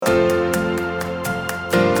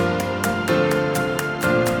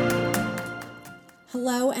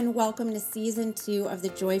welcome to season 2 of the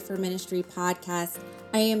Joy for Ministry podcast.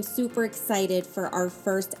 I am super excited for our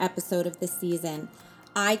first episode of the season.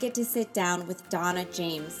 I get to sit down with Donna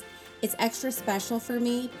James. It's extra special for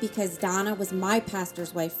me because Donna was my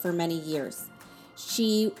pastor's wife for many years.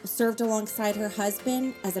 She served alongside her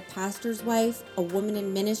husband as a pastor's wife, a woman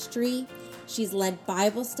in ministry. She's led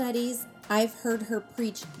Bible studies. I've heard her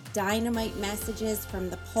preach dynamite messages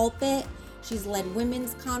from the pulpit. She's led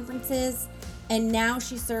women's conferences. And now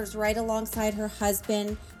she serves right alongside her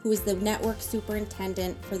husband, who is the network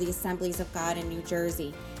superintendent for the Assemblies of God in New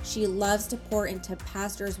Jersey. She loves to pour into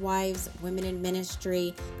pastors' wives, women in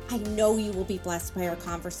ministry. I know you will be blessed by our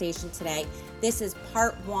conversation today. This is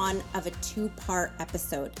part 1 of a 2-part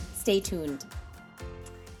episode. Stay tuned.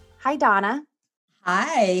 Hi, Donna.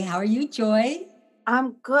 Hi, how are you, Joy?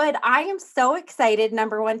 I'm good. I am so excited,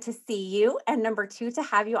 number 1, to see you, and number 2, to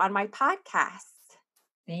have you on my podcast.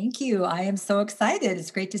 Thank you. I am so excited.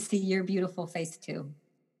 It's great to see your beautiful face too.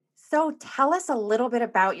 So tell us a little bit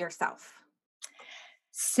about yourself.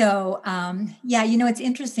 So, it's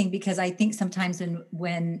interesting because I think sometimes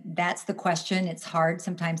when that's the question, it's hard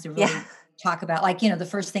sometimes to really talk about, the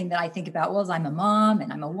first thing that I think about, is I'm a mom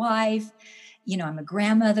and I'm a wife, I'm a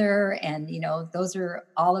grandmother, and, those are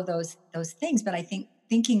all of those things. But I think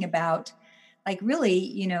thinking about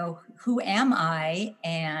really, who am I,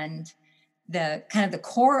 and the kind of the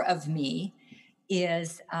core of me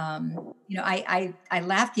is, I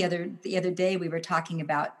laughed the other day. We were talking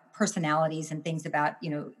about personalities and things about,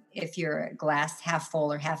 if you're a glass half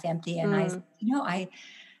full or half empty. And I said, I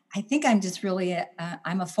think I'm just really,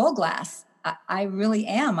 I'm a full glass. I really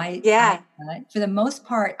am. For the most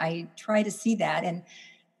part, I try to see that. And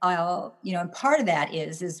and part of that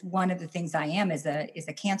is one of the things I am is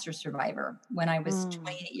a cancer survivor. When I was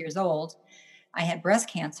 28 years old, I had breast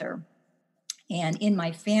cancer. And in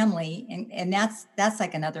my family, and that's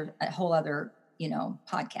like a whole other,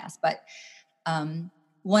 podcast. But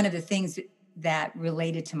one of the things that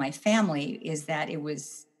related to my family is that it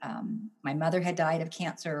was, my mother had died of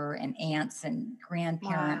cancer, and aunts and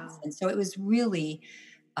grandparents. Wow. And so it was really,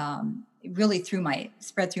 really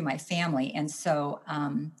spread through my family. And so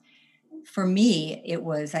for me, it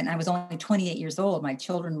was, and I was only 28 years old. My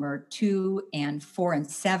children were 2 and 4 and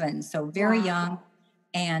 7. So very young.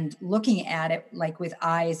 And looking at it with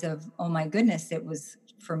eyes of, oh my goodness, it was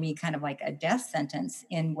for me kind of like a death sentence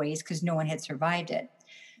in ways because no one had survived it.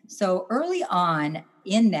 So early on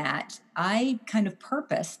in that, I kind of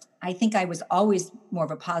purposed, I think I was always more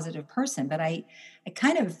of a positive person, but I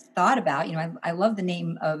kind of thought about, I love the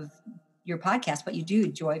name of your podcast, what you do,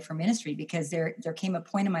 Joy for Ministry, because there came a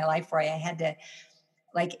point in my life where I had to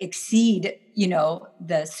exceed,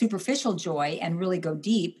 the superficial joy and really go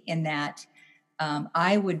deep in that.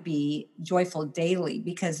 I would be joyful daily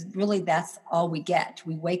because really that's all we get.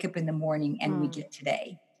 We wake up in the morning and we get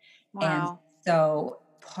today. Wow. And so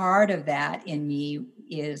part of that in me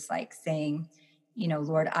is saying,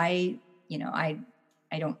 Lord, I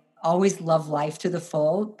don't always love life to the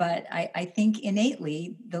full, but I think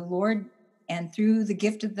innately the Lord, and through the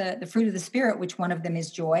gift of the fruit of the Spirit, which one of them is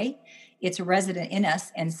joy, it's resident in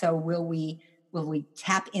us. And so will we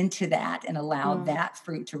tap into that and allow that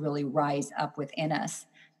fruit to really rise up within us?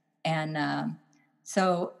 And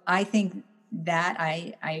so I think that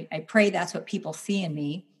I pray that's what people see in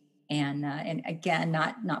me. And again,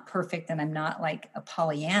 not perfect, and I'm not like a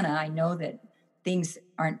Pollyanna. I know that things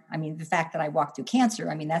aren't. I mean, the fact that I walked through cancer,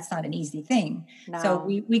 I mean, that's not an easy thing. No. So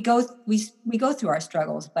we go through our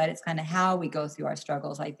struggles, but it's kind of how we go through our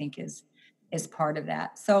struggles, I think, is part of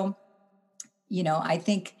that. So, I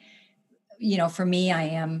think. For me, I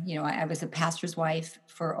am, I was a pastor's wife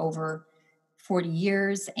for over 40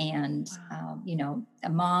 years and, a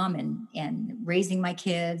mom and raising my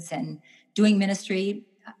kids and doing ministry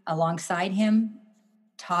alongside him,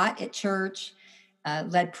 taught at church,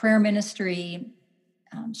 led prayer ministry,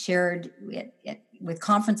 shared with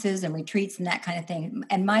conferences and retreats and that kind of thing.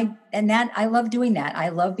 And that I love doing that. I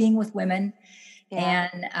love being with women,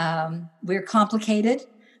 and we're complicated,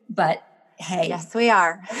 but hey, yes, we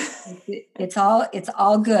are. It's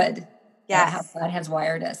all good. Yes, how God has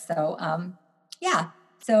wired us. So,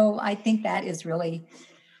 So I think that is really,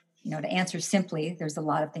 to answer simply, there's a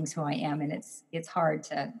lot of things who I am, and it's hard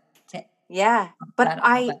to. Yeah, but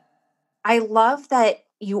I love that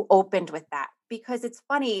you opened with that, because it's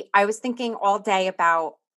funny. I was thinking all day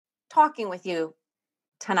about talking with you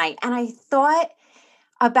tonight, and I thought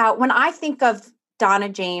about when I think of Donna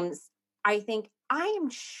James, I think I am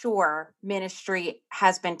sure ministry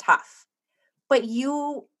has been tough, but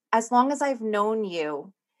you, as long as I've known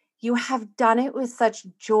you, you have done it with such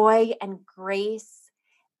joy and grace,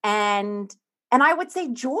 and and I would say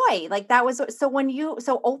joy. Like that was,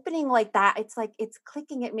 so opening like that, it's like, it's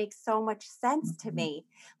clicking. It makes so much sense to Mhm. me.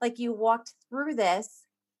 Like you walked through this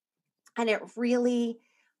and it really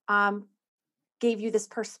um, gave you this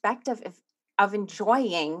perspective of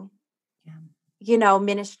enjoying, Yeah.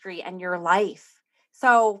 ministry and your life.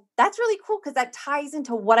 So that's really cool because that ties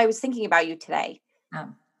into what I was thinking about you today.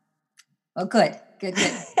 Um, oh, good, good,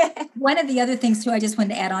 good. One of the other things too, I just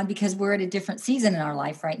wanted to add on because we're at a different season in our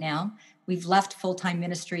life right now. We've left full-time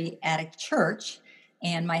ministry at a church,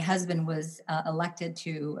 and my husband was elected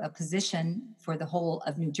to a position for the whole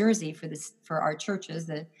of New Jersey for our churches,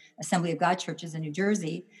 the Assembly of God churches in New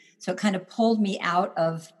Jersey. So it kind of pulled me out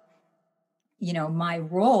of my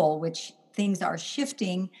role, which things are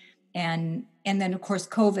shifting, and then of course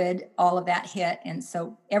COVID, all of that hit, and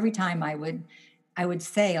so every time I would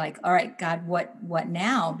say, like, all right, God, what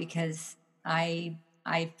now? Because I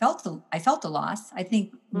felt a loss. I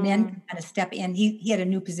think men Mm, can kind of step in. He had a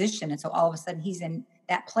new position, and so all of a sudden he's in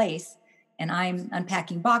that place, and I'm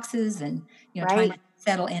unpacking boxes and trying to right.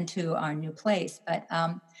 settle into our new place. But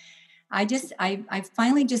I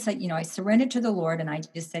finally just like, I surrendered to the Lord, and I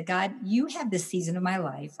just said, God, you have this season of my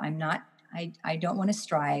life. I don't want to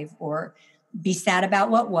strive or be sad about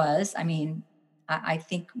what was. I mean, I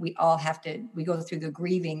think we all we go through the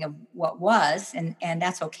grieving of what was, and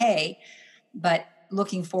that's okay. But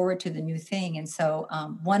looking forward to the new thing. And so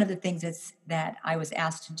one of the things that I was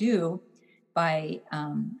asked to do by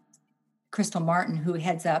Crystal Martin, who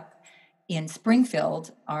heads up in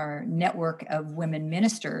Springfield our network of women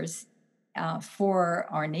ministers for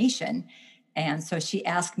our nation. And so she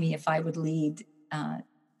asked me if I would lead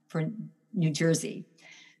for New Jersey.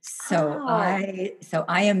 So Oh,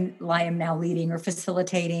 I am now leading or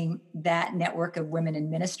facilitating that network of women in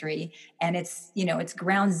ministry, and it's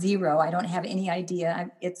ground zero. I don't have any idea.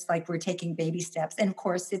 It's like we're taking baby steps, and of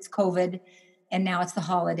course it's COVID, and now it's the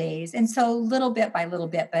holidays, and so little bit by little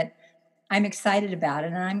bit, but I'm excited about it,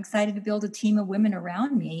 and I'm excited to build a team of women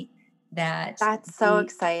around me that that's so we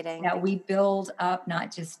exciting. that we build up,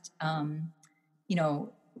 not just you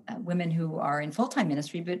know women who are in full-time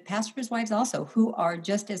ministry, but pastors' wives also, who are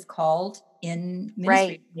just as called in Right,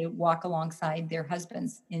 ministry. They walk alongside their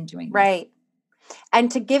husbands in doing this. right. And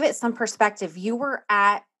to give it some perspective, you were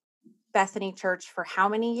at Bethany Church for how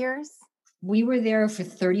many years? We were there for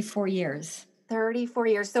 34 years. 34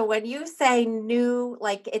 years. So when you say new,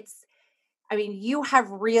 like I mean, you have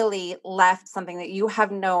really left something that you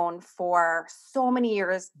have known for so many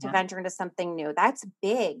years to Yeah, venture into something new. That's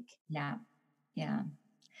big. yeah, yeah.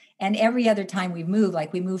 And every other time we moved,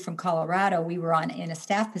 like we moved from Colorado, we were in a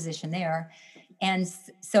staff position there. And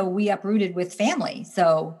so we uprooted with family.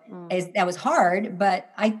 So Mm, that was hard,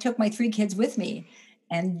 but I took my three kids with me.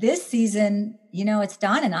 And this season, it's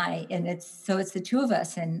Don and I, and it's the two of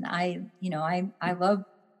us. And I love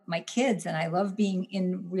my kids, and I love being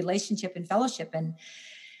in relationship and fellowship. And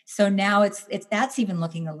so now that's even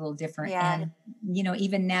looking a little different. yeah, And,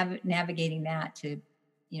 even navigating that to,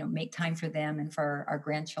 make time for them and for our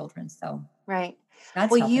grandchildren. So right.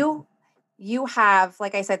 God's Well, helping. you have,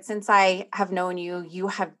 like I said, since I have known you, you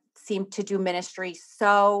have seemed to do ministry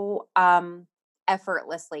so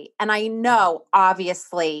effortlessly. And I know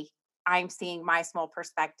obviously I'm seeing my small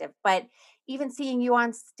perspective, but even seeing you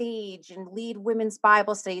on stage and lead women's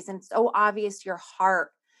Bible studies, and so obvious your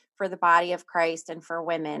heart for the body of Christ and for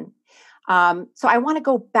women. So I want to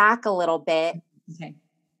go back a little bit. Okay.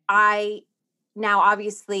 I now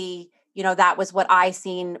obviously, that was what I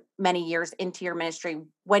seen many years into your ministry.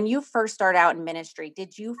 When you first started out in ministry,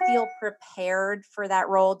 did you feel prepared for that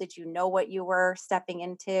role? Did you know what you were stepping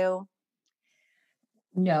into?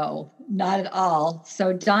 No, not at all.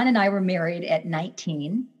 So Don and I were married at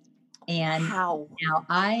 19, and Wow. now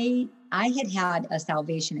I had a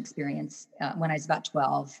salvation experience when I was about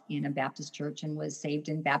 12 in a Baptist church, and was saved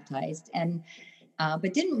and baptized, and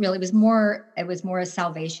but didn't really. It was more a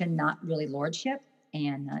salvation, not really lordship.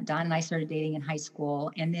 And Don and I started dating in high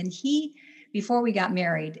school, and then before we got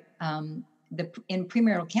married, in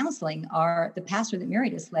premarital counseling, the pastor that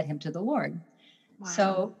married us led him to the Lord. Wow.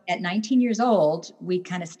 So at 19 years old, we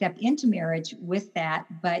kind of stepped into marriage with that,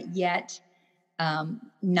 but yet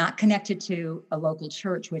not connected to a local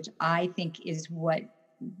church, which I think is what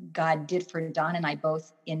God did for Don and I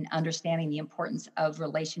both, in understanding the importance of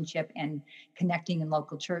relationship and connecting in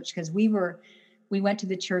local church. Because we went to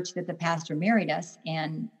the church that the pastor married us,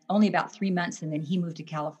 and only about 3 months, and then he moved to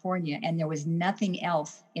California, and there was nothing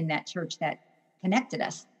else in that church that connected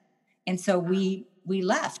us. And so we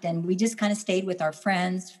left, and we just kind of stayed with our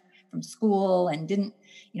friends from school, and didn't,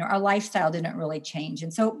 our lifestyle didn't really change.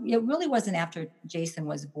 And so it really wasn't after Jason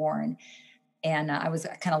was born And I was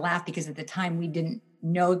kind of laughed because at the time we didn't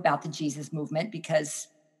know about the Jesus movement, because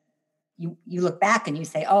you look back and you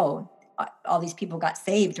say, oh, all these people got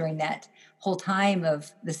saved during that whole time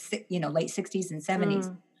of the late 60s and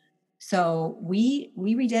 70s. So we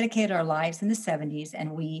rededicated our lives in the 70s,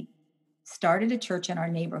 and we started a church in our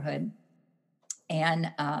neighborhood.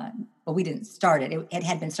 And well, we didn't start it. It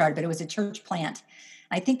had been started, but it was a church plant.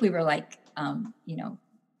 I think we were like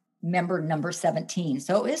member number 17.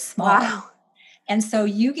 So it was small. Wow. And so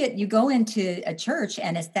you go into a church,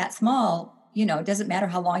 and it's that small, it doesn't matter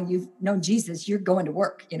how long you've known Jesus, you're going to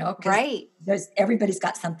work, because Right. everybody's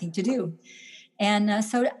got something to do. And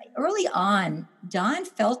so early on, Don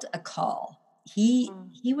felt a call. He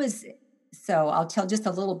was, so I'll tell just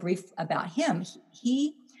a little brief about him.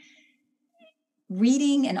 He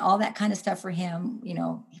reading and all that kind of stuff for him,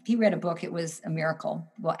 if he read a book, it was a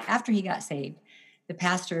miracle. Well, after he got saved, the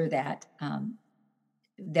pastor that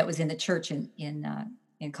was in the church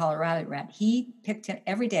in Colorado, he picked him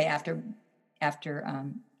every day after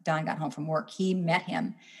Don got home from work. He met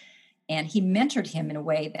him, and he mentored him in a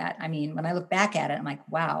way that, when I look back at it, I'm like,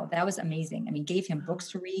 wow, that was amazing. Gave him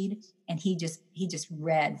books to read, and he just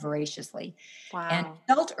read voraciously. Wow. And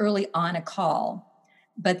felt early on a call,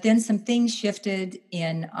 but then some things shifted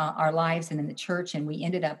in our lives and in the church, and we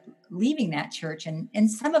ended up leaving that church.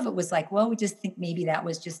 And some of it was like, well, we just think maybe that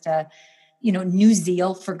was just a new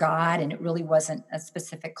zeal for God, and it really wasn't a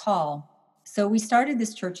specific call. So we started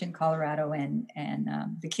this church in Colorado, and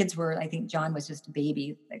the kids were, I think John was just a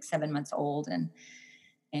baby, like 7 months old. And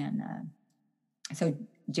so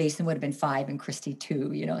Jason would have been 5 and Christy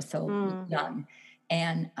 2, so young.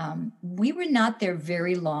 And we were not there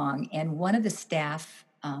very long. And one of the staff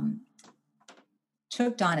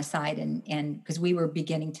took Don aside, and because we were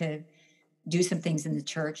beginning to do some things in the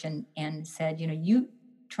church, and said, you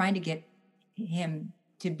trying to get him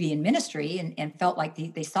to be in ministry, and felt like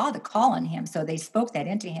they saw the call on him. So they spoke that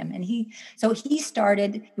into him. And he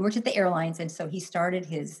worked at the airlines. And so he started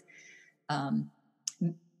his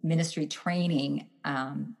ministry training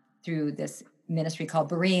through this ministry called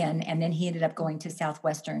Berean. And then he ended up going to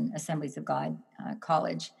Southwestern Assemblies of God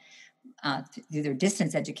College through their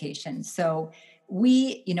distance education. So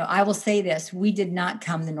I will say this, we did not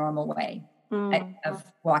come the normal way of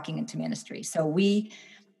walking into ministry. So we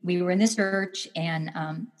were in this church, and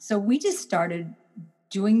so we just started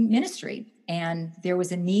doing ministry, and there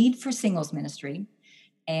was a need for singles ministry.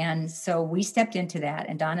 And so we stepped into that,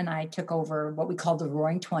 and Don and I took over what we called the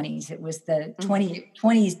Roaring 20s. It was the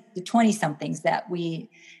 20 somethings that we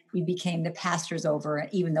became the pastors over,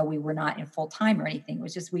 even though we were not in full time or anything. It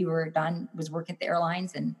was just, Don was working at the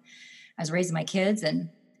airlines, and I was raising my kids. And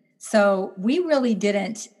so we really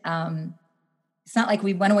didn't, it's not like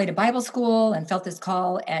we went away to Bible school and felt this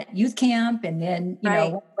call at youth camp, and then,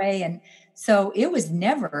 went away. And so it was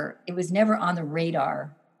never on the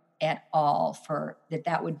radar at all for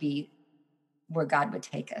that would be where God would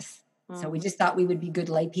take us. So we just thought we would be good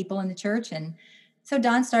lay people in the church. And so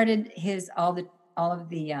Don started all of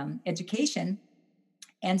the education.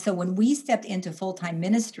 And so when we stepped into full-time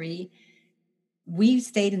ministry, we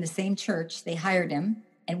stayed in the same church. They hired him,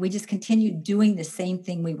 and we just continued doing the same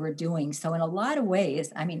thing we were doing. So in a lot of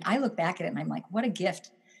ways, I look back at it and I'm like, what a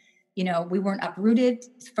gift. We weren't uprooted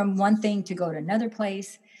from one thing to go to another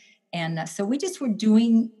place. And so we just were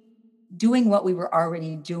doing what we were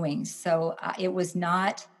already doing. So it was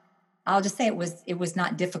not, I'll just say it was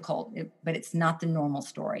not difficult, but it's not the normal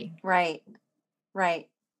story. Right.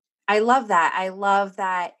 I love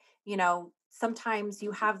that. Sometimes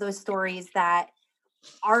you have those stories that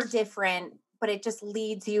are different, but it just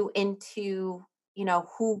leads you into,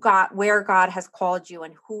 where God has called you,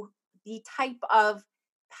 and who the type of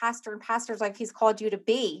pastor and pastor's life he's called you to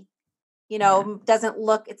be,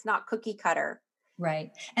 it's not cookie cutter.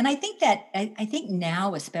 Right. And I think that, I think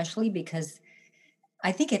now, especially because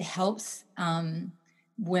I think it helps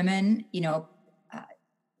women,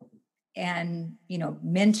 and,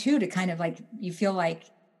 men too, to kind of like, you feel like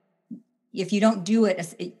if you don't do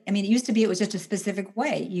it, it used to be, it was just a specific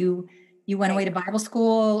way. You went away to Bible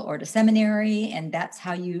school or to seminary, and that's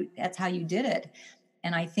how you did it.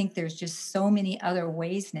 And I think there's just so many other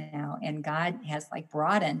ways now, and God has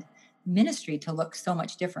broadened ministry to look so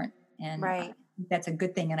much different. And that's a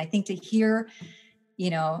good thing. And I think to hear,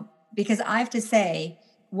 because I have to say,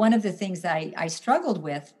 one of the things that I struggled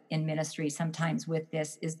with in ministry sometimes with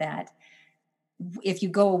this is that if you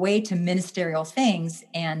go away to ministerial things,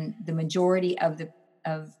 and the majority of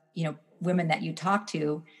women that you talk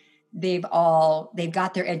to, they've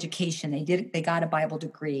got their education. They got a Bible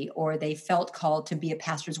degree, or they felt called to be a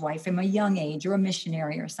pastor's wife from a young age, or a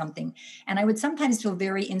missionary or something. And I would sometimes feel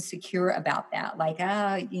very insecure about that. Like,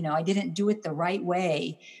 I didn't do it the right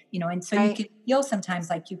way, and so you Right. can feel sometimes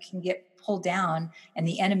like you can get pulled down, and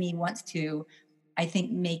the enemy wants to, I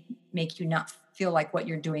think, make you not feel like what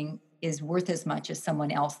you're doing is worth as much as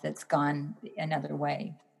someone else that's gone another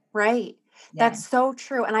way. Right. Yeah. That's so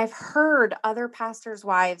true. And I've heard other pastors'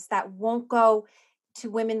 wives that won't go to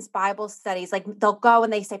women's Bible studies. Like they'll go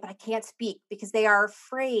and they say, but I can't speak because they are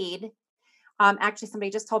afraid. Actually,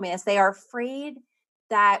 somebody just told me this. They are afraid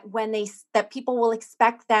that that people will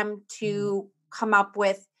expect them Mhm. to come up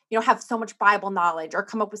with, have so much Bible knowledge or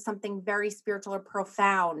come up with something very spiritual or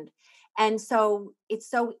profound. And so it's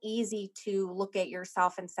so easy to look at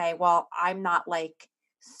yourself and say, well, I'm not like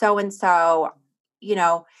so and so, you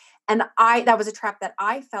know. And that was a trap that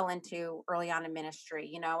I fell into early on in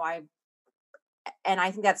ministry. I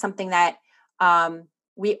think that's something that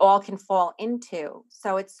we all can fall into.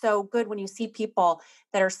 So it's so good when you see people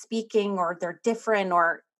that are speaking or they're different,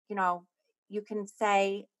 or you can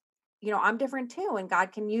say, I'm different too, and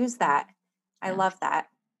God can use that. I Yeah. love that.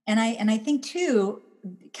 And I think too,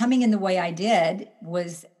 coming in the way I did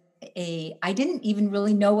was I didn't even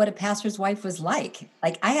really know what a pastor's wife was like.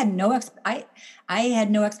 Like I had no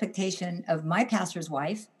expectation of my pastor's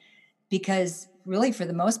wife, because really for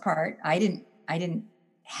the most part I didn't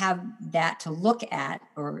have that to look at,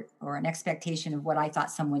 or an expectation of what I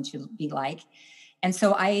thought someone should be like. And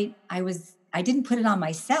so I didn't put it on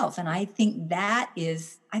myself. And I think that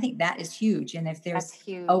is huge. And if That's there's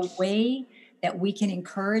a huge. way that we can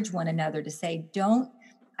encourage one another to say, don't,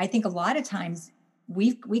 I think a lot of times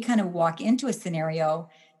we kind of walk into a scenario,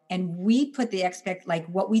 and we put like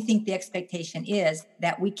what we think the expectation is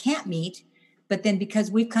that we can't meet. But then because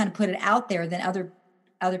we've kind of put it out there, then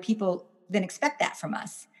other people then expect that from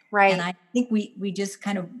us. And Right. I think we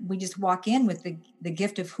just walk in with the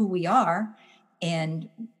gift of who we are and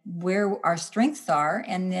where our strengths are,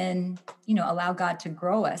 and then allow God to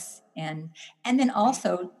grow us. And then Right.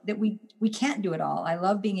 also that we can't do it all. I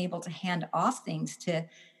love being able to hand off things to,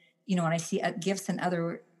 when I see gifts in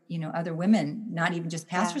other women, not even just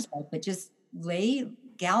Yeah. pastors but just lay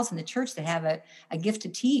gals in the church that have a gift to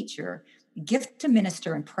teach, or a gift to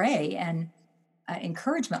minister and pray, and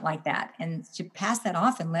encouragement like that, and to pass that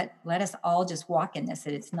off, and let us all just walk in this,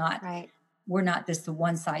 that it's not, Right. we're not this the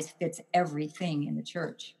one size fits everything in the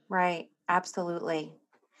church. Right. Absolutely.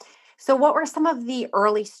 So what were some of the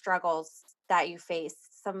early struggles that you faced?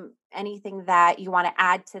 Anything that you want to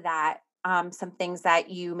add to that? Some things that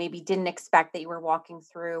you maybe didn't expect that you were walking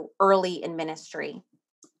through early in ministry.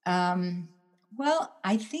 Um, well,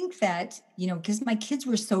 I think that, because my kids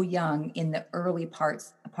were so young in the early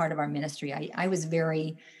part of our ministry, I was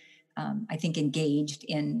very, I think, engaged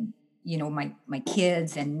in, my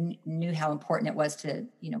kids, and knew how important it was to,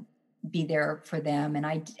 be there for them. And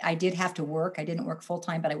I did have to work. I didn't work full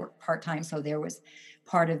time, but I worked part time. So there was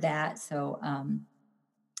part of that. So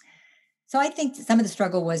I think some of the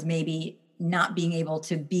struggle was maybe not being able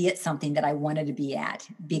to be at something that I wanted to be at,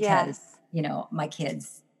 because, Yes. my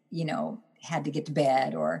kids, had to get to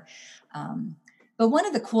bed, um, but one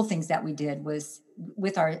of the cool things that we did was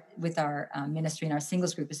with our ministry and our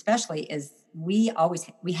singles group, especially, is we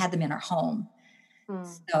had them in our home.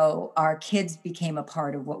 Mm. So our kids became a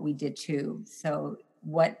part of what we did too. So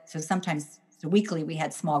weekly we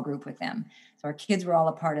had small group with them. So our kids were all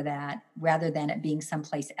a part of that, rather than it being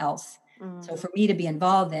someplace else. So Mm. for me to be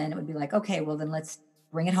involved, then it would be like, okay, well then let's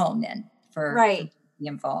bring it home then for me Right. to be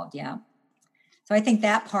involved. Yeah. So I think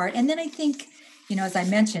that part. And then I think, as I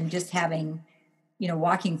mentioned, just having,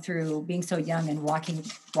 walking through being so young, and walking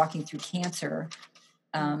through cancer,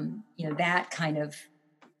 Mm. that kind of,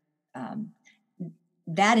 um,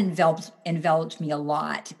 that enveloped me a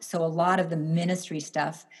lot. So a lot of the ministry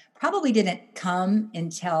stuff probably didn't come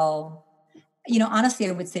until, honestly,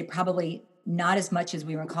 I would say probably not as much as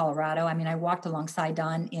we were in Colorado. I mean, I walked alongside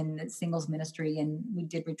Don in the singles ministry, and we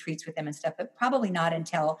did retreats with them and stuff, but probably not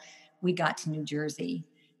until we got to New Jersey.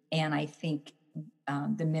 And I think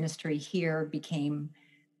the ministry here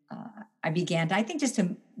I began to, I think, just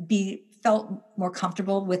to felt more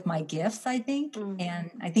comfortable with my gifts, I think. Mm.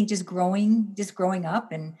 And I think just growing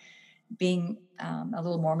up, and being a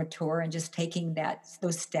little more mature, and just taking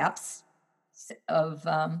those steps of,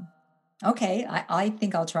 okay, I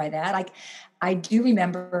think I'll try that. I do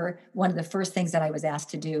remember one of the first things that I was asked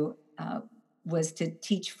to do was to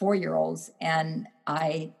teach 4-year-olds. And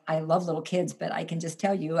I love little kids, but I can just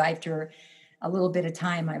tell you, after a little bit of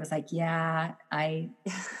time, I was like, yeah, that's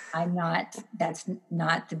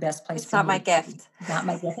not the best place It's for not me. my gift. Not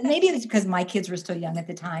my gift. And maybe it was because my kids were still young at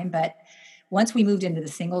the time, but once we moved into the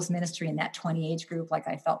singles ministry in that 20 age group, like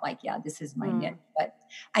I felt like, yeah, this is my niche. But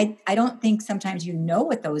I don't think sometimes you know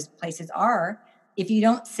what those places are if you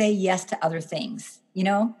don't say yes to other things,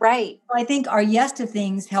 Right. So I think our yes to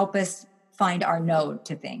things help us find our no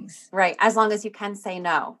to things. Right. As long as you can say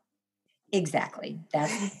no. Exactly.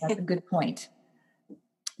 That's a good point.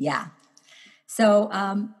 Yeah. So,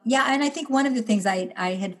 yeah. And I think one of the things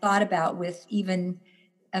I had thought about with even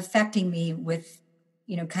affecting me with,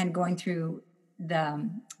 kind of going through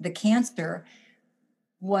the cancer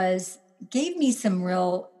gave me some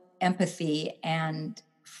real empathy and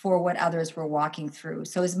for what others were walking through.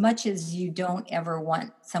 So as much as you don't ever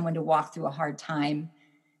want someone to walk through a hard time,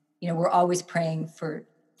 we're always praying for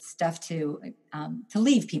stuff to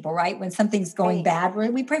leave people, right? When something's going bad,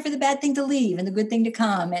 we pray for the bad thing to leave and the good thing to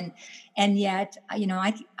come. And yet,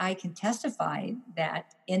 I can testify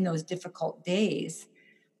that in those difficult days,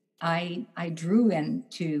 I drew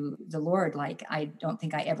into the Lord like I don't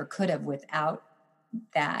think I ever could have without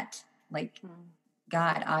that. Like,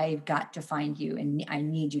 God, I've got to find you, and I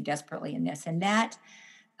need you desperately in this and that.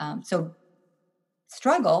 So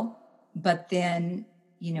struggle, but then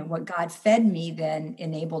what God fed me then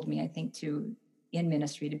enabled me, I think, in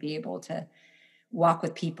ministry to be able to walk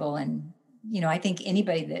with people. And I think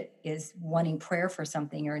anybody that is wanting prayer for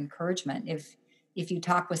something or encouragement, if you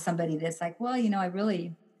talk with somebody that's like, well, I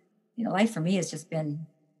really, life for me has just been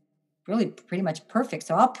really pretty much perfect,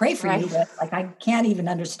 so I'll pray for you, but like I can't even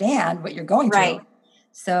understand what you're going through.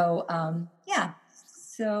 So yeah,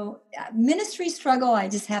 so ministry struggle, I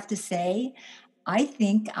just have to say, I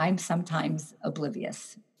think I'm sometimes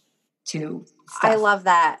oblivious to stuff. I love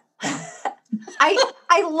that. Yeah.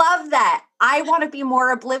 I love that. I want to be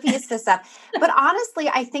more oblivious to stuff. But honestly,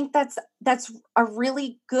 I think that's a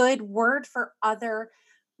really good word for other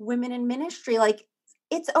women in ministry. Like,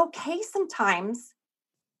 it's okay sometimes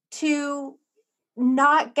to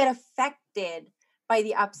not get affected by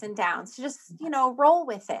the ups and downs, to just, roll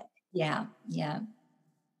with it. Yeah. Yeah.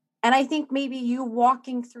 And I think maybe you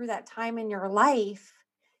walking through that time in your life,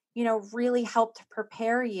 really helped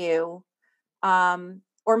prepare you,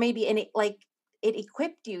 or maybe it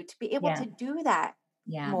equipped you to be able to do that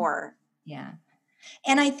more. Yeah.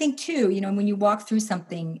 And I think too, when you walk through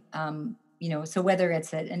something, so whether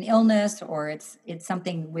it's an illness or it's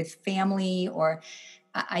something with family, or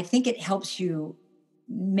I think it helps you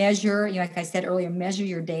measure, like I said earlier, measure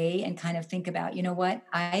your day and kind of think about, what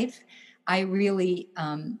I really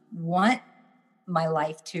want my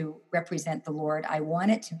life to represent the Lord. I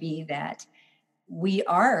want it to be that we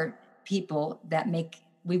are people that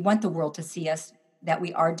we want the world to see us, that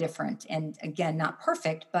we are different. And again, not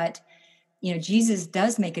perfect, but Jesus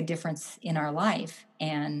does make a difference in our life.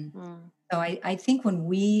 And so I think when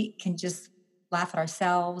we can just laugh at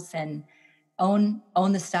ourselves and own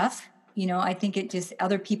the stuff, I think it just,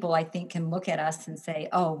 other people, I think, can look at us and say,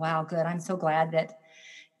 oh, wow, good. I'm so glad that,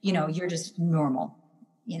 you're just normal,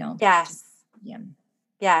 Yes. Yeah.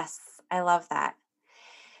 Yes. I love that.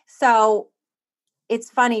 So it's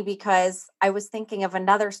funny because I was thinking of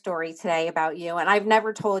another story today about you, and I've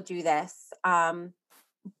never told you this.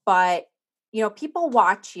 But people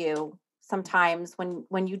watch you sometimes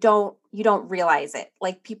when you don't realize it.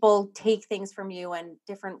 Like, people take things from you and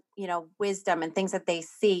different, wisdom and things that they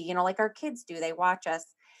see, like our kids do. They watch us.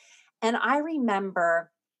 And I remember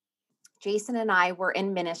Jason and I were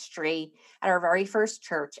in ministry at our very first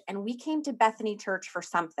church, and we came to Bethany Church for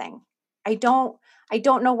something. I don't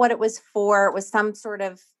know what it was for. It was some sort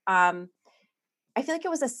of I feel like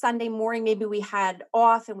it was a Sunday morning. Maybe we had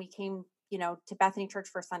off and we came, to Bethany Church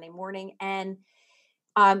for Sunday morning. And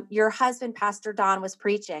your husband, Pastor Don, was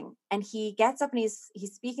preaching, and he gets up and he's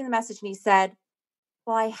speaking the message, and he said,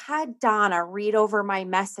 well, I had Donna read over my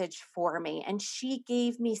message for me, and she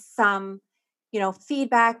gave me some,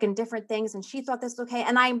 feedback and different things, and she thought this was okay.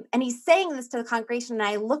 And he's saying this to the congregation, and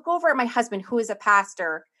I look over at my husband, who is a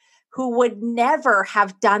pastor, who would never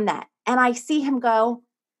have done that. And I see him go,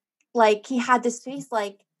 like, he had this face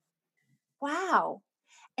like, wow.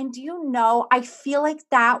 And I feel like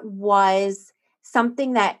that was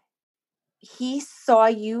something that he saw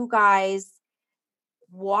you guys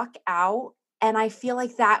walk out. And I feel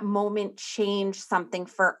like that moment changed something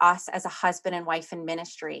for us as a husband and wife in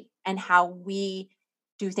ministry and how we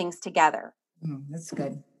do things together. That's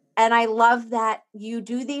good. And I love that you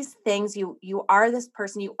do these things. You are this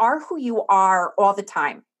person. You are who you are all the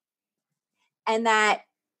time. And that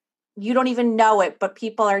you don't even know it, but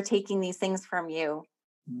people are taking these things from you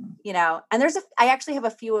And I actually have a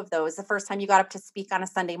few of those. The first time you got up to speak on a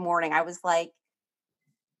Sunday morning, I was like,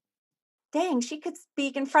 dang, she could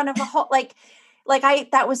speak in front of a whole,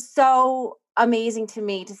 that was so amazing to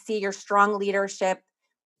me to see your strong leadership,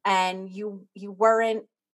 and you were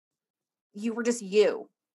just you.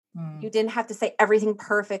 You didn't have to say everything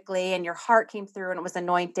perfectly, and your heart came through and it was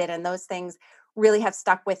anointed. And those things really have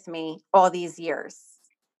stuck with me all these years.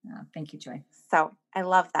 Thank you, Joy. So I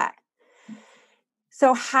love that.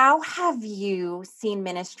 So how have you seen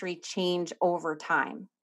ministry change over time?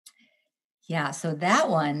 Yeah. So that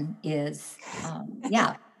one is,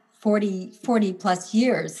 40 plus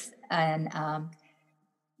years. And,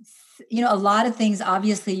 a lot of things,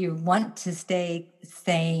 obviously you want to stay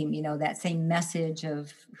same, that same message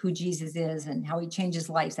of who Jesus is and how he changes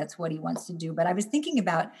lives. That's what he wants to do. But I was thinking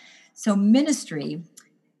about, so ministry,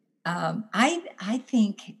 I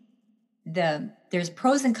think there's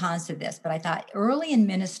pros and cons to this, but I thought early in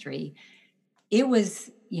ministry, it was,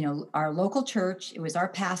 our local church, it was our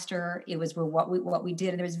pastor, it was what we did.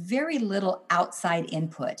 And there was very little outside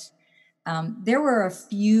input. There were a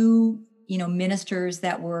few, ministers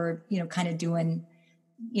that were, kind of doing,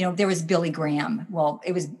 there was Billy Graham. Well,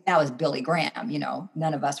 that was Billy Graham,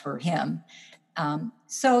 none of us were him.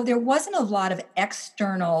 So there wasn't a lot of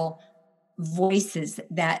external voices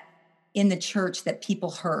that in the church that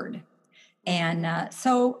people heard. And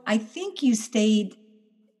so I think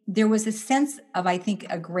there was a sense of, I think,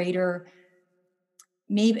 a greater,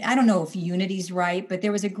 maybe, I don't know if unity's right, but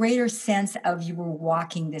there was a greater sense of you were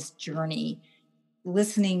walking this journey,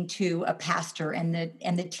 listening to a pastor and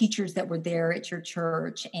the teachers that were there at your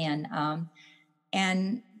church. And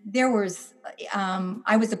there was,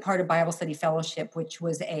 I was a part of Bible Study Fellowship, which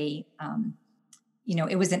was it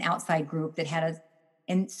was an outside group that had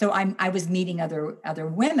and so I was meeting other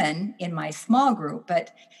women in my small group,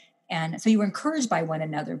 and so you were encouraged by one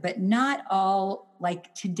another, but not all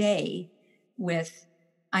like today with,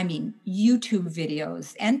 YouTube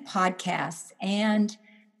videos and podcasts, and,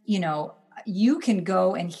 you can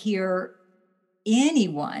go and hear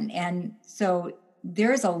anyone. And so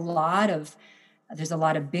there's a lot of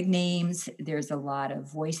big names, there's a lot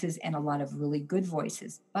of voices and a lot of really good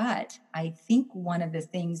voices. But I think one of the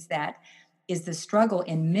things that is the struggle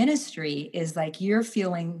in ministry is like you're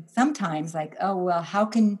feeling sometimes like, oh, well, how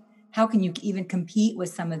can you even compete with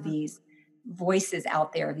some of these voices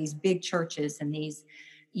out there, these big churches and these,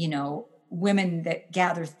 women that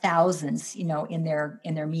gather thousands, in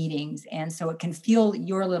their meetings. And so it can feel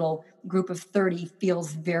your little group of 30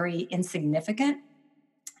 feels very insignificant.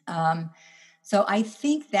 So I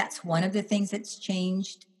think that's one of the things that's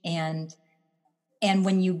changed. And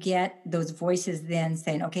when you get those voices then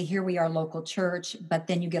saying, okay, here we are, local church, but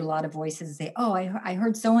then you get a lot of voices say, oh, I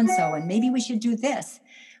heard so-and-so, and maybe we should do this,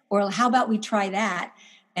 or how about we try that?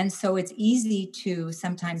 And so it's easy to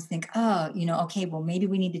sometimes think, oh, okay, well, maybe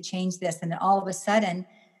we need to change this. And then all of a sudden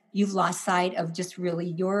you've lost sight of just really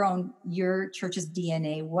your church's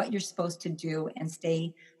DNA, what you're supposed to do, and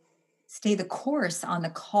stay the course on the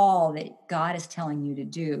call that God is telling you to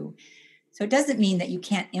do. So it doesn't mean that you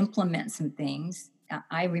can't implement some things.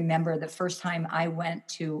 I remember the first time I went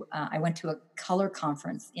to a color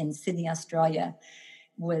conference in Sydney, Australia,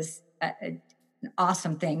 was an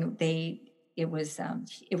awesome thing. It was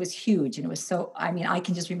huge, and it was so. I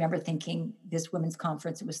can just remember thinking this women's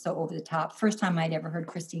conference. It was so over the top. First time I'd ever heard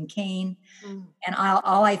Christine Kane, and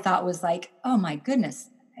all I thought was like, oh my goodness,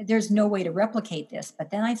 there's no way to replicate this.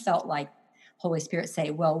 But then I felt like Holy Spirit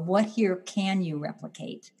say, well, what here can you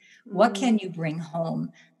replicate? What can you bring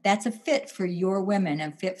home that's a fit for your women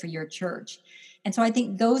and fit for your church? And so I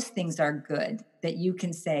think those things are good, that you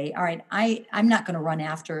can say, all right, I'm not going to run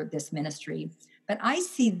after this ministry, but I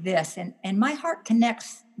see this and my heart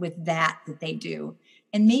connects with that they do.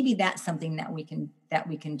 And maybe that's something that we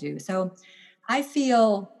can do. So I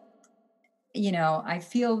feel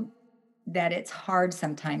that it's hard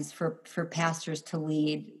sometimes for pastors to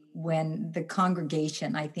lead when the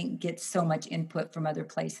congregation, I think, gets so much input from other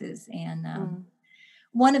places. And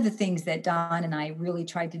one of the things that Don and I really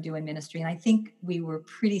tried to do in ministry, and I think we were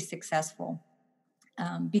pretty successful,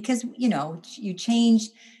 because, you change,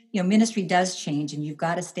 ministry does change, and you've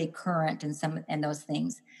got to stay current and those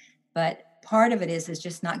things. But part of it is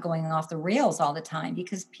just not going off the rails all the time,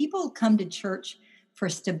 because people come to church for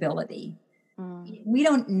stability. We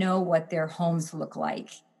don't know what their homes look like.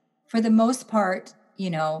 For the most part,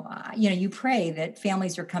 you pray that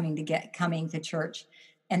families are coming to church,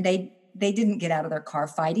 and they didn't get out of their car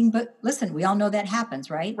fighting. But listen, we all know that happens,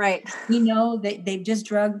 right? Right. We know that they've just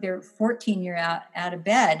drugged their 14-year-old out of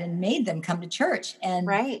bed and made them come to church, and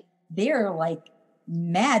right. they're like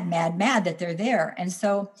mad that they're there. And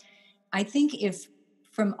so I think if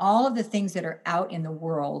from all of the things that are out in the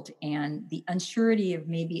world and the unsurety of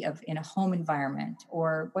maybe of in a home environment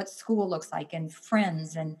or what school looks like and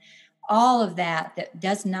friends and all of that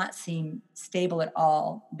does not seem stable at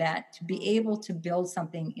all, that to be able to build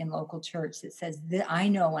something in local church that says that I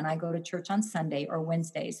know when I go to church on Sunday or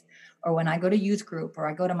Wednesdays, or when I go to youth group or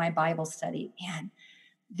I go to my Bible study, man,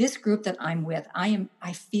 this group that I'm with, I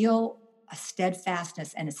feel a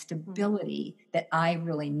steadfastness and a stability that I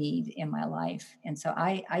really need in my life. And so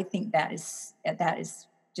I think that is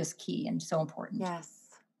just key and so important. Yes.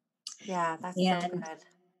 Yeah, that's and, so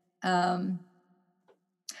good.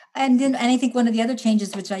 And I think one of the other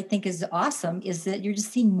changes, which I think is awesome, is that you're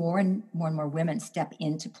just seeing more and more women step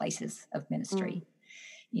into places of ministry.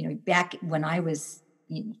 You know, back when I was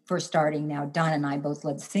first starting, now Donna and I both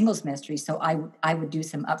led the singles ministry, so I would do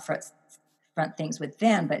some front things with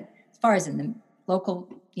them. But as far as in the local,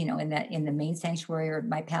 in the main sanctuary or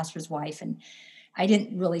my pastor's wife, and I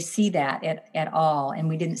didn't really see that at all, and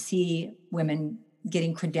we didn't see women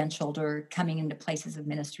getting credentialed or coming into places of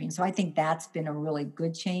ministry. And so I think that's been a really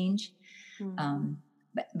good change.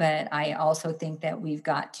 But I also think that we've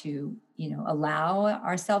got to, allow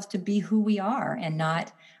ourselves to be who we are, and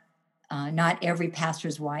not every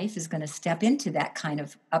pastor's wife is going to step into that kind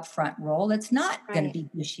of upfront role. It's not going to be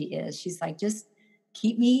who she is. She's like, just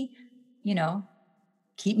keep me in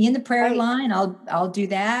the prayer line. I'll do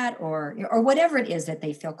that, or whatever it is that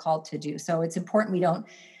they feel called to do. So it's important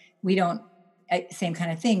we don't same kind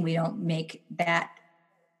of thing. We don't make that,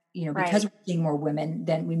 because we're seeing more women,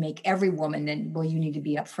 then we make every woman, then, well, you need to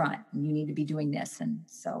be up front and you need to be doing this. And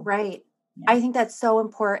so, right. Yeah. I think that's so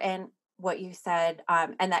important what you said.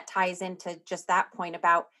 And that ties into just that point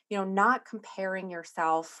about, not comparing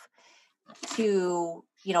yourself to,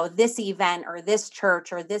 this event or this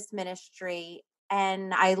church or this ministry.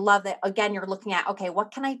 And I love that, again, you're looking at, okay,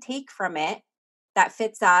 what can I take from it that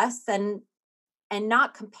fits us, and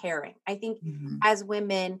not comparing. I think as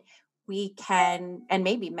women, we can, and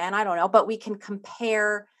maybe men, I don't know, but we can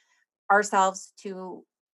compare ourselves to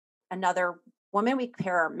another woman. We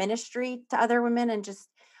compare our ministry to other women. And just,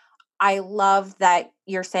 I love that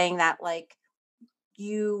you're saying that, like,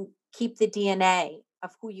 you keep the DNA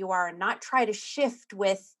of who you are and not try to shift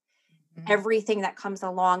with everything that comes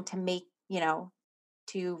along to make,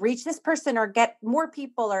 to reach this person or get more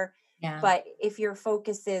people, but if your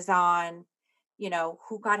focus is on,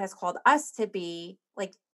 who God has called us to be,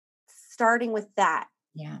 like, starting with that.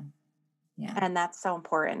 Yeah. And that's so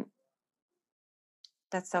important.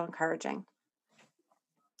 That's so encouraging.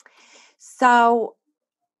 So,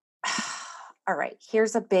 all right,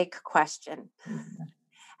 here's a big question.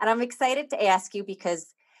 And I'm excited to ask you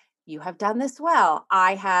because you have done this well.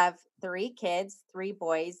 I have 3 kids, 3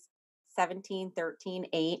 boys, 17, 13,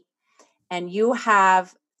 8, and you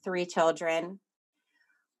have 3 children,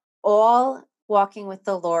 all walking with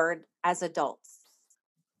the Lord as adults.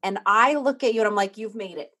 And I look at you and I'm like, you've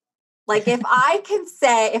made it. Like, if I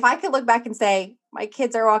could look back and say, my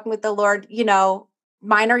kids are walking with the Lord,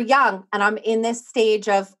 mine are young, and I'm in this stage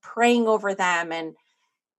of praying over them and,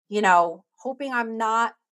 hoping I'm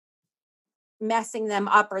not messing them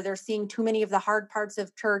up, or they're seeing too many of the hard parts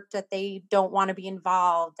of church that they don't want to be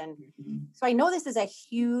involved. And so I know this is a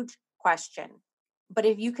huge question, but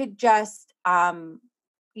if you could just,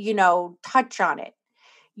 touch on it.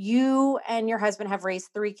 You and your husband have raised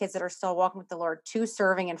 3 kids that are still walking with the Lord, 2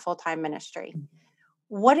 serving in full-time ministry.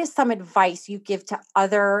 What is some advice you give to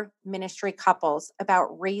other ministry couples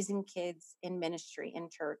about raising kids in ministry in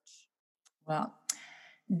church? Well,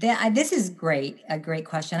 this is a great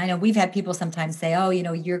question. I know we've had people sometimes say, oh,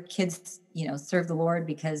 your kids, serve the Lord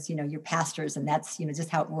because, you're pastors, and that's, just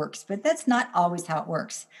how it works. But that's not always how it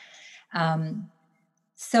works.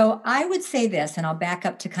 So I would say this, and I'll back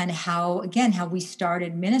up to kind of how we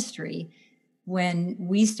started ministry. When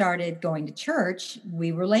we started going to church,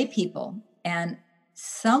 we were lay people. And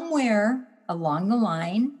somewhere along the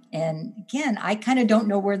line, and again, I kind of don't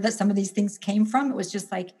know where some of these things came from. It was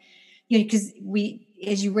just like, because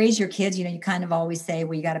as you raise your kids, you kind of always say,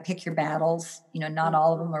 well, you got to pick your battles. Not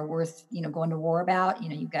all of them are worth, going to war about.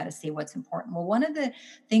 You've got to see what's important. Well, one of the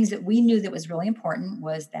things that we knew that was really important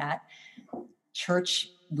was that church,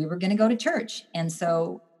 we were going to go to church. And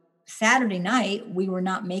so Saturday night, we were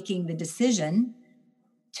not making the decision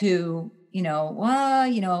to,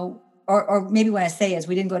 or maybe what I say is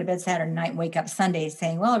we didn't go to bed Saturday night and wake up Sunday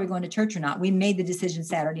saying, well, are we going to church or not? We made the decision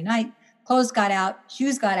Saturday night, clothes got out,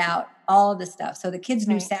 shoes got out, all of this stuff. So the kids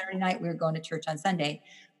knew Saturday night we were going to church on Sunday,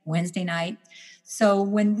 Wednesday night. So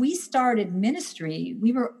when we started ministry,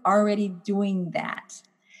 we were already doing that.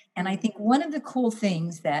 And I think one of the cool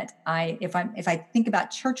things that if I think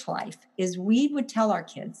about church life is we would tell our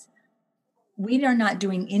kids, we are not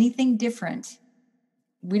doing anything different.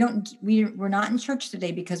 We're not in church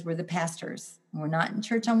today because we're the pastors. We're not in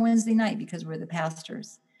church on Wednesday night because we're the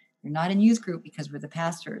pastors. We're not in youth group because we're the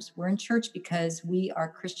pastors. We're in church because we are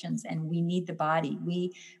Christians and we need the body.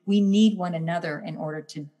 We need one another in order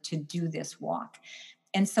to do this walk.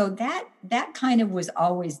 And so that kind of was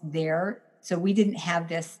always there. So we didn't have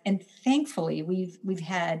this. And thankfully we've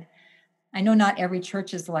had, I know not every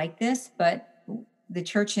church is like this, but the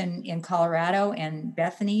church in Colorado and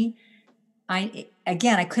Bethany, I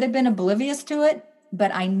could have been oblivious to it,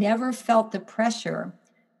 but I never felt the pressure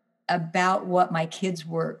about what my kids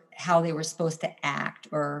were, how they were supposed to act,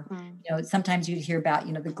 or, sometimes you'd hear about,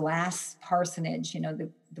 the glass parsonage, the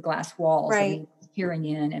glass walls that we were hearing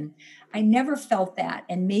in. And I never felt that.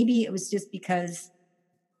 And maybe it was just because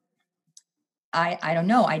I don't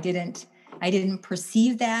know, I didn't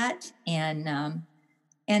perceive that. And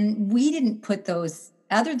we didn't put those,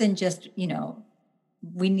 other than just,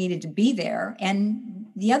 we needed to be there. And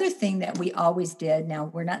the other thing that we always did, now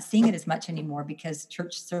we're not seeing it as much anymore because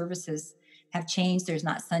church services have changed. There's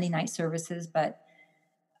not Sunday night services, but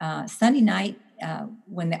Sunday night,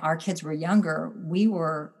 when our kids were younger,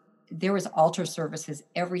 there was altar services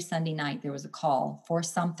every Sunday night. There was a call for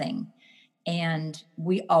something. And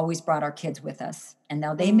we always brought our kids with us. And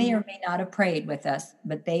now they may or may not have prayed with us,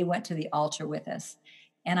 but they went to the altar with us.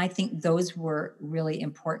 And I think those were really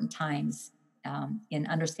important times in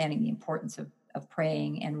understanding the importance of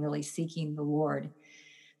praying and really seeking the Lord.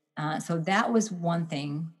 So that was one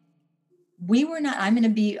thing. We were not, I'm going to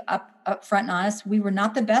be up front and honest, we were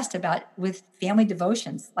not the best with family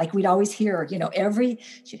devotions. Like we'd always hear,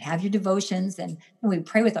 should have your devotions. And we'd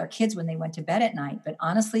pray with our kids when they went to bed at night. But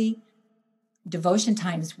honestly, devotion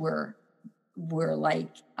times were like,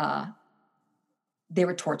 they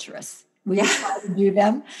were torturous. We would try to do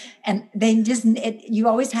them. And you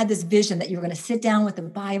always had this vision that you were going to sit down with the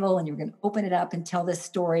Bible and you were going to open it up and tell this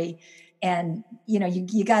story. And,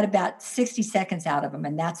 you got about 60 seconds out of them,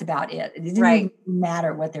 and that's about it. It didn't even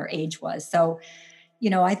matter what their age was. So,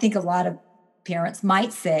 I think a lot of parents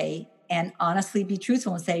might say, and honestly be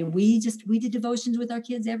truthful and say, we did devotions with our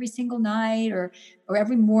kids every single night or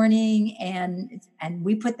every morning. And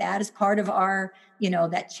we put that as part of our,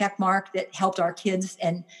 that check mark that helped our kids.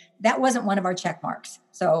 And that wasn't one of our check marks.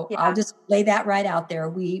 So I'll just lay that right out there.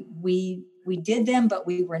 We did them, but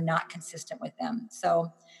we were not consistent with them.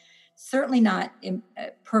 So certainly not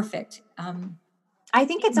perfect. I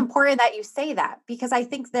think it's important that you say that, because I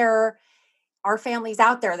think there are families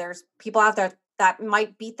out there. There's people out there that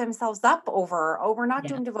might beat themselves up over, we're not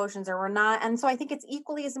doing devotions, or we're not. And so I think it's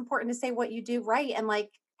equally as important to say what you do right. And like,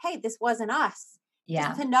 hey, this wasn't us. Yeah.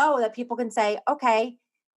 Just to know that people can say, okay,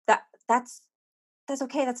 that's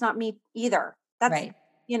okay. That's not me either. That's right.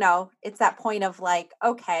 It's that point of like,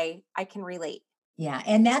 okay, I can relate. Yeah.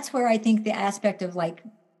 And that's where I think the aspect of like,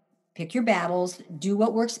 pick your battles, do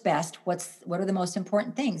what works best. What are the most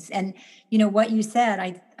important things? And what you said,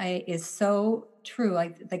 I is so true.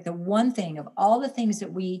 Like the one thing of all the things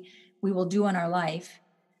that we will do in our life,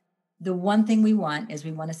 the one thing we want is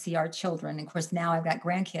we want to see our children. And of course, now I've got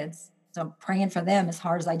grandkids, so I'm praying for them as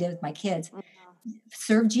hard as I did with my kids.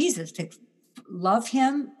 Serve Jesus, to love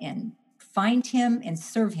him and find him and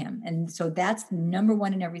serve him. And so that's number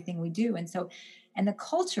one in everything we do. And the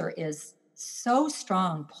culture is so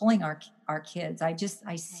strong pulling our kids. I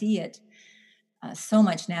see it so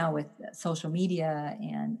much now with social media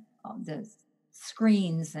and the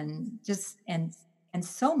screens and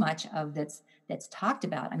so much of that's talked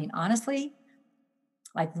about. I mean, honestly,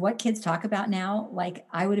 like what kids talk about now, like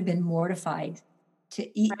I would have been mortified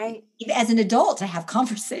to eat as an adult to have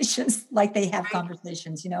conversations like they have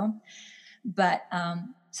conversations, but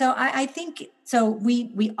so I think so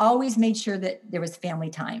we always made sure that there was family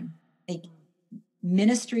time. Like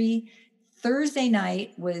ministry, Thursday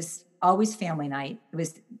night was always family night. It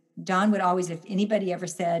was, Don would always, if anybody ever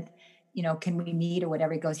said, can we meet or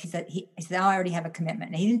whatever, he said, oh, I already have a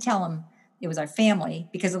commitment. And he didn't tell them it was our family,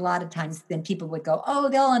 because a lot of times then people would go, oh,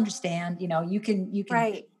 they'll understand, you can.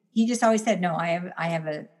 Right. He just always said, no, I have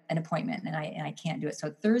an appointment and I can't do it.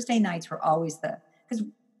 So Thursday nights were always because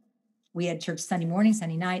we had church Sunday morning,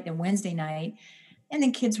 Sunday night, and Wednesday night. And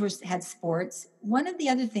then kids had sports. One of the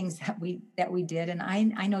other things that we did, and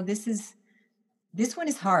I know this one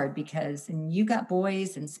is hard because, and you got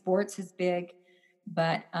boys and sports is big,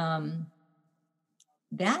 but I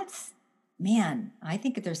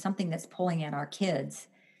think if there's something that's pulling at our kids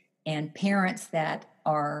and parents that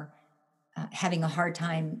are having a hard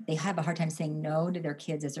time, they have a hard time saying no to their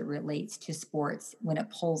kids as it relates to sports when it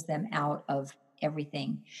pulls them out of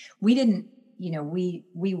everything. We didn't,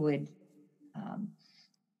 um,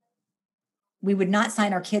 we would not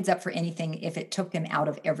sign our kids up for anything if it took them out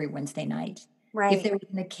of every Wednesday night. If there Right.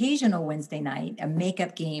 was an occasional Wednesday night, a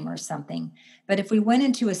makeup game or something. But if we went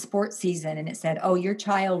into a sports season and it said, oh, your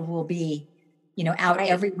child will be, out Right.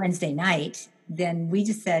 every Wednesday night, then we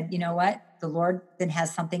just said, you know what? The Lord then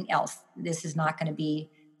has something else. This is not going to be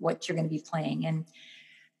what you're going to be playing. And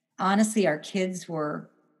honestly, our kids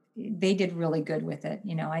they did really good with it.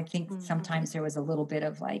 I think Mhm. sometimes there was a little bit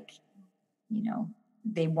of like,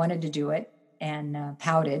 they wanted to do it and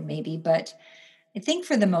pouted maybe, but I think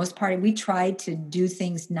for the most part, we tried to do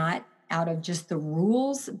things not out of just the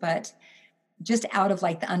rules, but just out of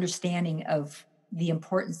like the understanding of the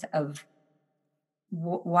importance of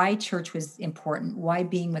why church was important, why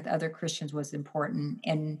being with other Christians was important,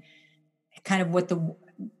 and kind of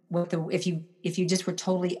if you just were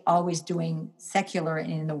totally always doing secular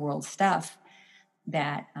and in the world stuff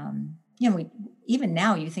that even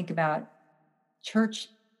now you think about church.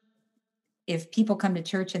 If people come to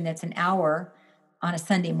church and that's an hour on a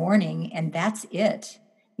Sunday morning and that's it,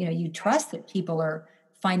 you trust that people are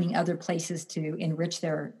finding other places to enrich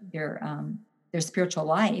their spiritual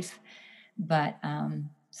life. But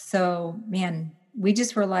so man, we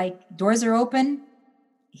just were like, doors are open,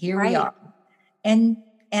 here we Right. are. And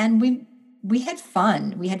we had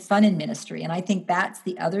fun. We had fun in ministry. And I think that's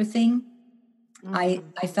the other thing. Mm.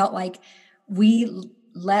 I felt like we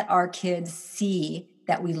let our kids see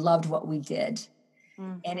that we loved what we did.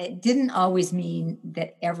 And Mhm. it didn't always mean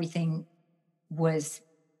that everything was,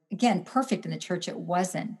 again, perfect in the church. It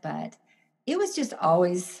wasn't, but it was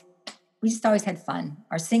we just always had fun.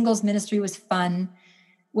 Our singles ministry was fun.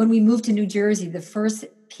 When we moved to New Jersey, the first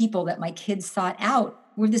people that my kids sought out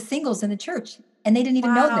were the singles in the church, and they didn't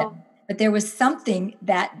even know Wow. them. But there was something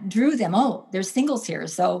that drew them. Oh, there's singles here,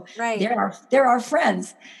 so Right. they're our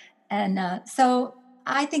friends. And so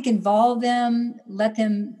I think involve them, let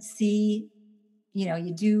them see,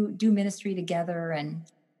 you do ministry together, and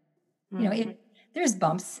Mhm. there's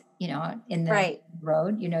bumps, in the Right.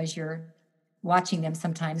 road, as you're watching them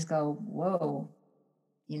sometimes go, whoa,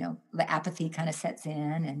 the apathy kind of sets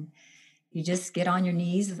in, and you just get on your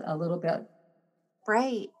knees a little bit,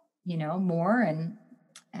 Right. more, and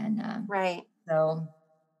Right. so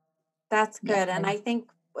That's yeah. good. And I think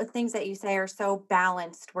things that you say are so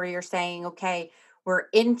balanced where you're saying, okay, we're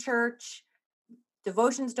in church,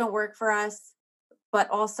 devotions don't work for us, but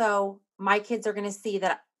also my kids are going to see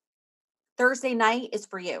that Thursday night is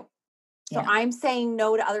for you. So Yeah. I'm saying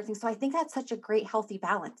no to other things. So I think that's such a great healthy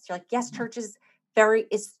balance. You're like, yes, church is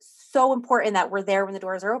so important that we're there when the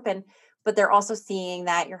doors are open, but they're also seeing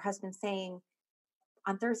that your husband's saying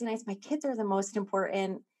on Thursday nights, my kids are the most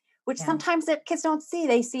important, which Yeah. sometimes the kids don't see.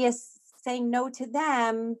 They see us saying no to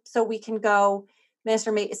them so we can go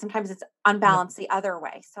minister. Sometimes it's Yeah. unbalanced the other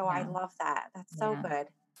way. So I Yeah. love that. That's so Yeah. good.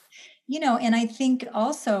 And I think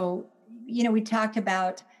also, we talked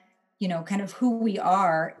about, kind of who we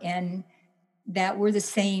are, and that we're the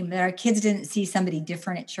same, that our kids didn't see somebody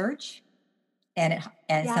different at church and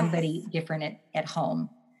somebody Yes. different at home.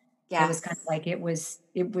 It was kind of Yes.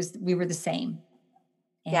 like we were the same.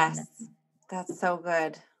 And Yes. That's so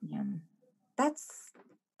good. yeah, That's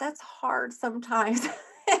that's hard sometimes.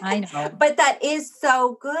 I know. But that is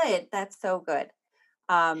so good. That's so good.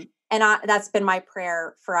 And that's been my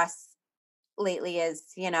prayer for us lately is,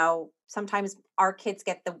 sometimes our kids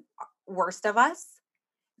get the worst of us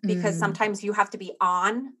because Mm, sometimes you have to be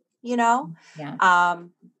on, you know. yeah,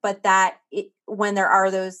 But when there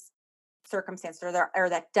are those circumstances or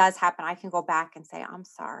that does happen, I can go back and say, I'm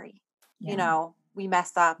sorry. yeah, We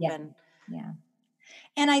messed up yeah, and yeah.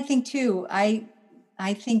 And I think too, I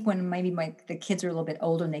think when maybe the kids are a little bit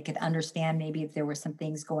older and they could understand maybe if there were some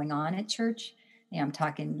things going on at church. I'm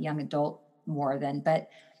talking young adult more than, but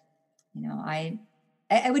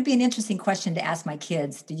it would be an interesting question to ask my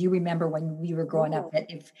kids. Do you remember when we were growing up ooh,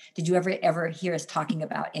 that if did you ever hear us talking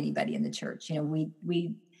about anybody in the church? We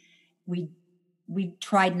we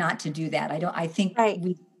tried not to do that. I think right.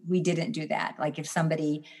 we didn't do that. Like if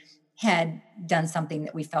somebody had done something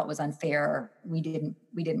that we felt was unfair, we didn't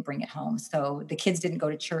bring it home. So the kids didn't go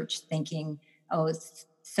to church thinking, oh,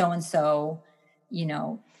 so and so, you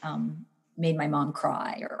know, um, made my mom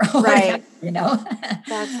cry or whatever, Right. you know.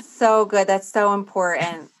 That's so good. That's so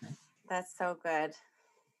important. That's so good.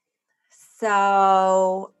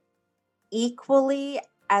 So, equally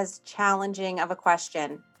as challenging of a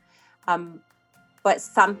question, um, but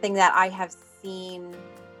something that I have seen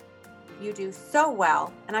you do so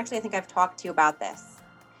well. And actually, I think I've talked to you about this.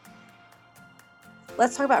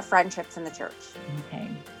 let's talk about friendships in the church. Okay.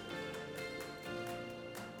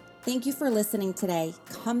 Thank you for listening today.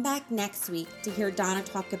 Come back next week to hear Donna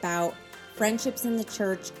talk about friendships in the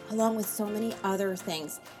church, along with so many other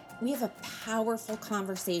things. We have a powerful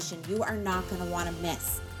conversation you are not going to want to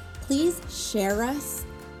miss. Please share us,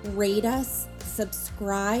 rate us,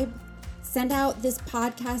 subscribe, send out this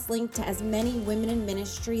podcast link to as many women in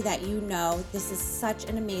ministry that you know. This is such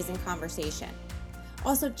an amazing conversation.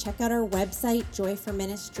 Also, check out our website,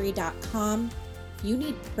 joyforministry.com. If you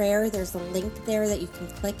need prayer, there's a link there that you can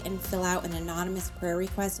click and fill out an anonymous prayer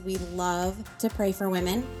request. We love to pray for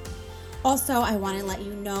women. Also, I want to let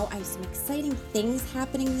you know I have some exciting things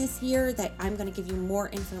happening this year that I'm going to give you more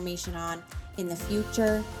information on in the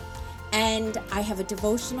future. And I have a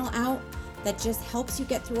devotional out that just helps you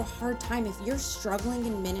get through a hard time. If you're struggling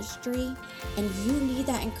in ministry and you need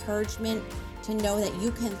that encouragement to know that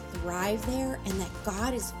you can thrive there and that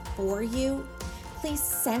God is for you, please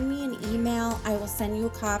send me an email. I will send you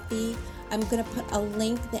a copy. I'm going to put a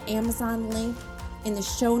link, the Amazon link, in the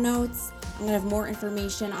show notes. I'm going to have more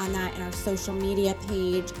information on that in our social media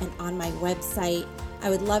page and on my website. I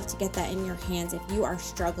would love to get that in your hands if you are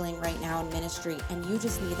struggling right now in ministry and you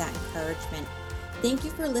just need that encouragement. Thank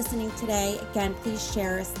you for listening today. Again, please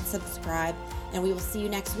share us and subscribe, and we will see you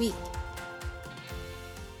next week.